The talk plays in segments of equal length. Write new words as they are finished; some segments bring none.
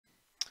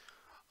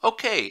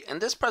Okay, in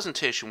this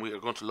presentation we are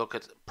going to look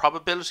at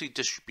probability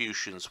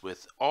distributions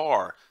with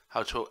R,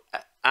 how to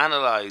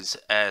analyze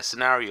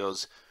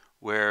scenarios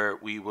where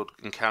we would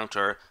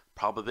encounter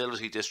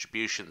probability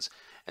distributions.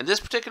 In this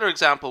particular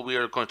example we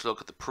are going to look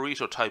at the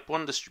Pareto Type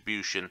I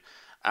distribution,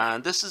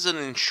 and this is an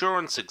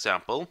insurance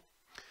example.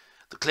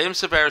 The claim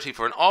severity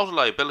for an auto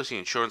liability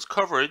insurance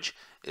coverage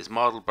is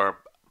modeled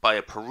by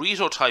a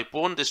Pareto Type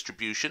I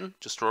distribution.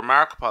 Just to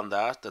remark upon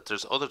that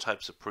there's other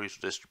types of Pareto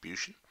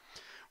distribution,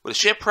 with a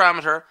shape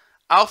parameter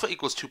alpha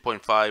equals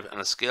 2.5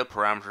 and a scale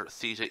parameter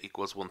theta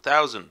equals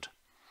 1000.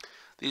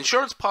 The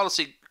insurance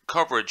policy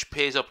coverage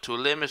pays up to a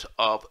limit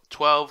of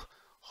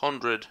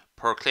 1200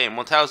 per claim,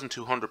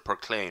 1200 per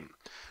claim.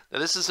 Now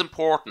this is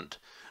important.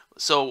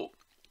 So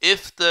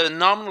if the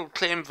nominal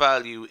claim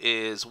value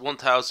is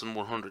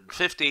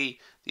 1150,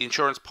 the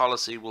insurance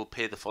policy will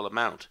pay the full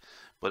amount.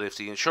 But if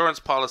the insurance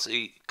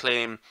policy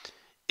claim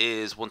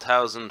is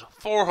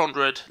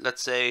 1400,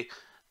 let's say,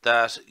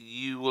 that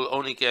you will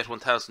only get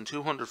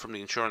 1200 from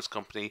the insurance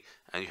company,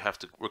 and you have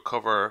to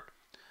recover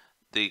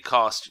the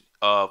cost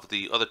of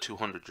the other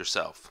 200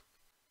 yourself.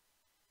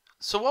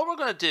 So what we're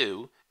going to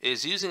do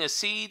is, using a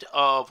seed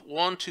of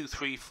 1, 2,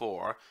 3,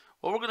 4,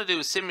 what we're going to do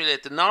is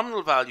simulate the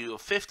nominal value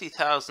of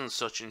 50,000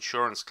 such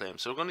insurance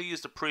claims. So we're going to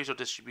use the Pareto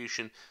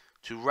distribution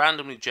to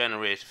randomly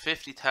generate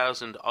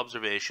 50,000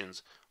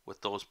 observations with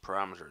those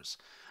parameters.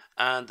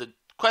 And the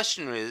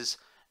question is,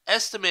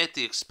 estimate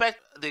the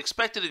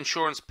expected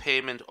insurance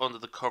payment under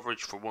the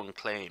coverage for one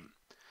claim.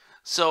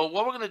 So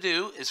what we're going to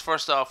do is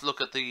first off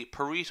look at the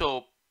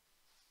Pareto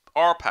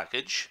R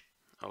package,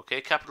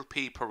 okay, capital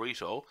P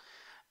Pareto,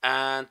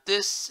 and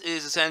this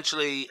is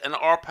essentially an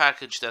R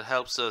package that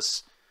helps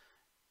us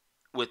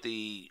with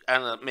the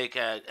make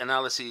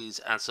analyses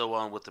and so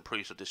on with the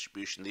Pareto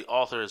distribution. The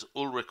author is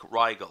Ulrich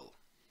Reigl.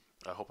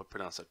 I hope I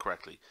pronounced that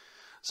correctly.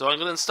 So I'm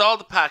going to install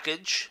the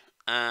package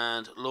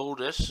and load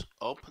it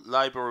up,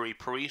 library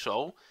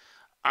Pareto.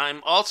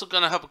 I'm also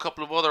going to have a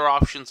couple of other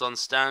options on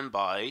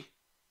standby,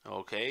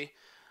 okay,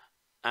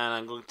 and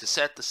I'm going to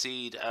set the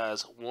seed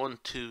as 1,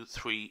 2,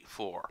 3,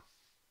 4.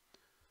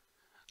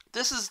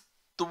 This is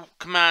the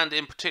command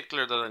in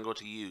particular that I'm going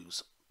to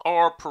use,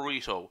 R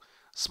Pareto,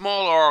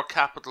 small r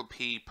capital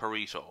P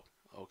Pareto,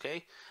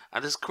 okay,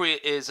 and this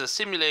is a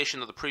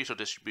simulation of the Pareto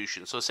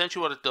distribution. So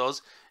essentially what it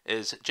does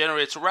is it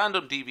generates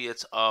random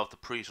deviates of the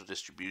Pareto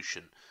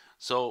distribution.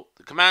 So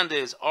the command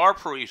is R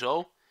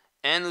Pareto,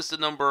 n is the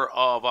number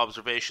of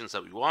observations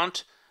that we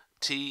want,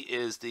 t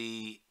is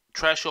the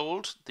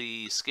threshold,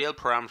 the scale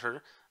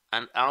parameter,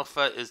 and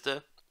alpha is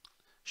the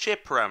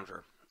shape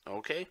parameter.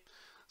 Okay,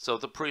 so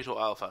the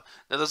Pareto alpha.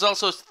 Now there's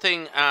also a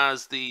thing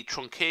as the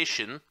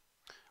truncation,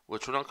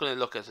 which we're not going to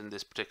look at in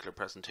this particular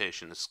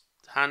presentation. It's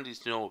handy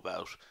to know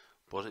about,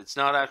 but it's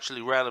not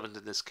actually relevant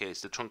in this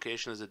case. The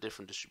truncation is a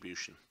different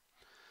distribution.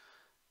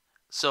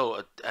 So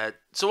what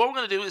we're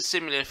going to do is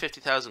simulate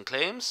 50,000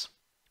 claims,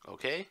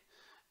 okay,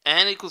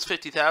 n equals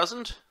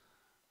 50,000,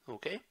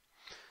 okay,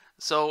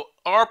 so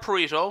R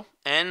Pareto,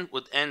 n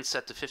with n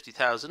set to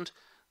 50,000,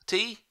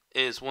 t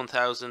is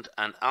 1000,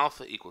 and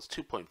alpha equals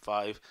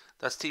 2.5,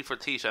 that's t for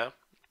theta,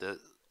 the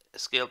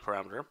scale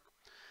parameter.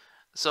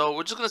 So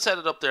we're just going to set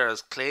it up there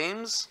as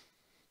claims,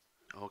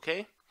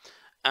 okay,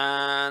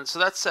 and so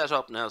that's set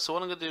up now. So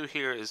what I'm going to do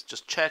here is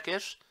just check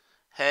it,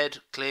 head,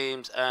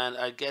 claims, and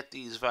I get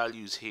these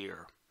values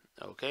here.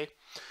 Okay,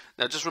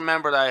 now just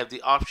remember that I have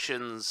the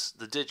options,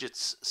 the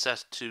digits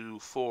set to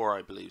 4,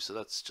 I believe, so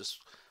that's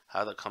just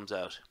how that comes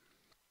out.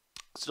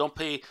 So don't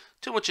pay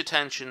too much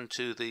attention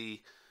to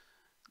the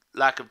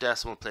lack of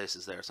decimal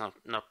places there. It's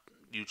not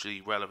hugely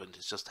relevant.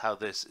 It's just how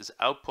this is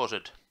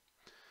outputted.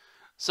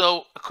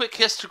 So a quick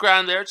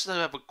histogram there, just to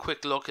have a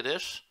quick look at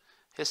it.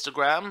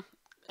 Histogram,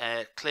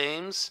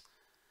 claims.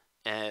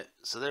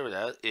 So there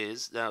it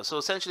is now. So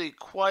essentially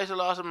quite a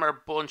lot of them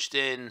are bunched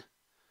in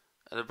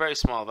at very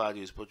small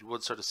values, but you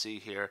would sort of see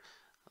here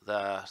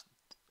that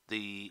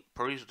the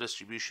Pareto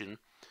distribution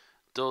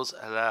does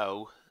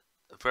allow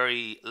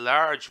very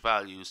large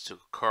values to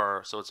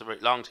occur, so it's a very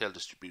long tail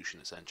distribution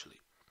essentially.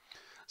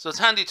 So it's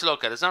handy to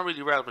look at. It's not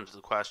really relevant to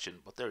the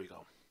question, but there you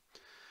go.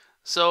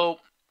 So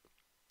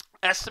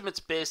estimates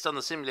based on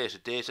the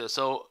simulated data.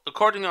 So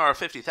according to our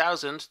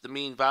 50,000, the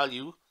mean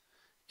value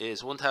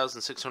is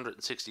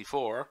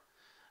 1,664,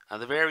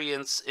 and the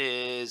variance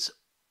is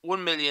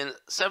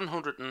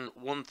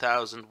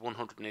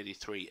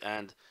 1,701,183,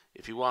 and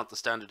if you want the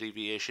standard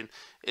deviation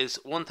is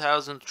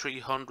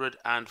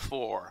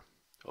 1,304.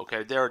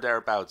 Okay,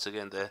 thereabouts.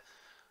 Again, the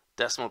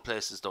decimal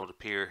places don't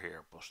appear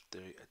here, but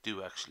they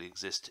do actually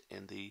exist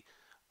in the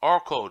R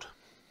code.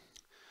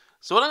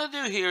 So what I'm going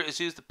to do here is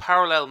use the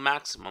parallel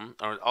maximum,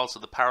 or also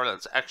the parallel,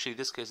 it's actually in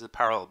this case the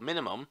parallel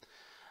minimum,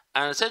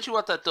 and essentially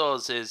what that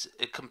does is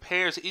it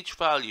compares each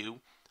value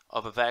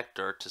of a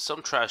vector to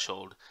some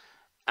threshold,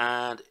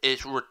 and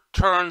it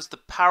returns the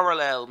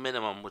parallel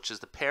minimum, which is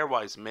the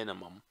pairwise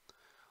minimum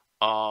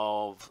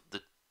of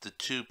the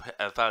two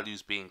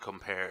values being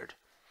compared.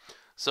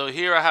 So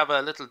here I have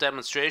a little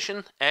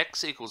demonstration.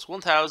 X equals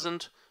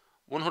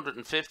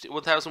 1,150,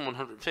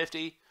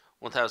 1,150,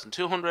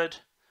 1,200,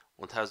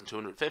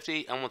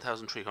 1,250, and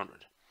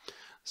 1,300.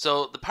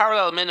 So the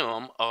parallel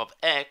minimum of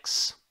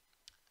x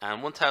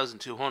and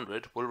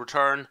 1,200 will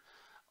return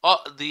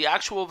the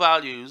actual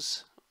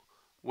values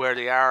where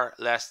they are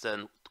less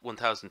than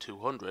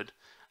 1,200,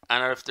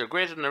 and if they're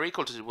greater than or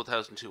equal to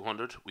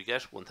 1,200, we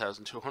get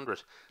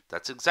 1,200.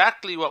 That's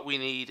exactly what we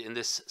need in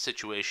this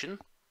situation.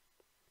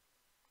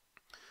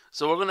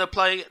 So we're going to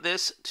apply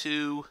this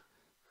to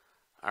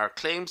our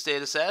claims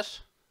data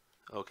set.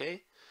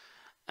 Okay,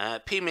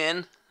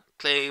 P-min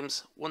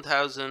claims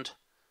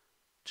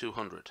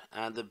 1,200,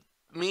 and the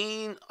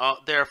mean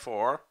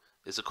therefore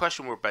is a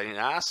question we're being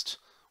asked: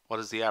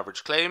 what is the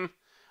average claim?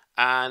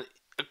 And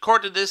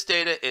according to this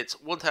data, it's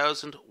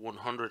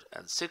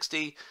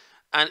 1,160.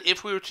 And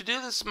if we were to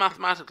do this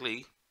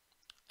mathematically,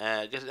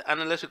 get an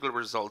analytical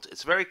result,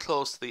 it's very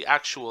close to the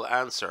actual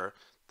answer,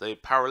 the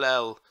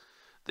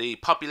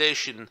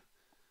population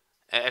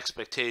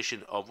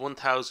expectation of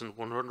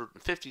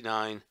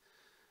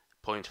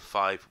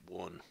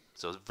 1,159.51.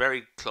 So it's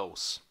very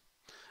close.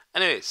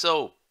 Anyway,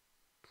 so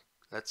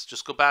let's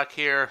just go back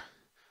here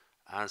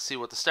and see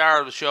what the star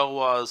of the show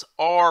was,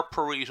 or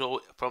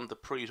Pareto, from the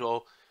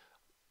Pareto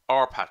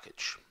or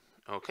package.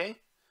 Okay,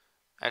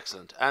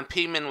 excellent. And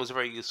P-min was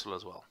very useful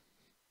as well.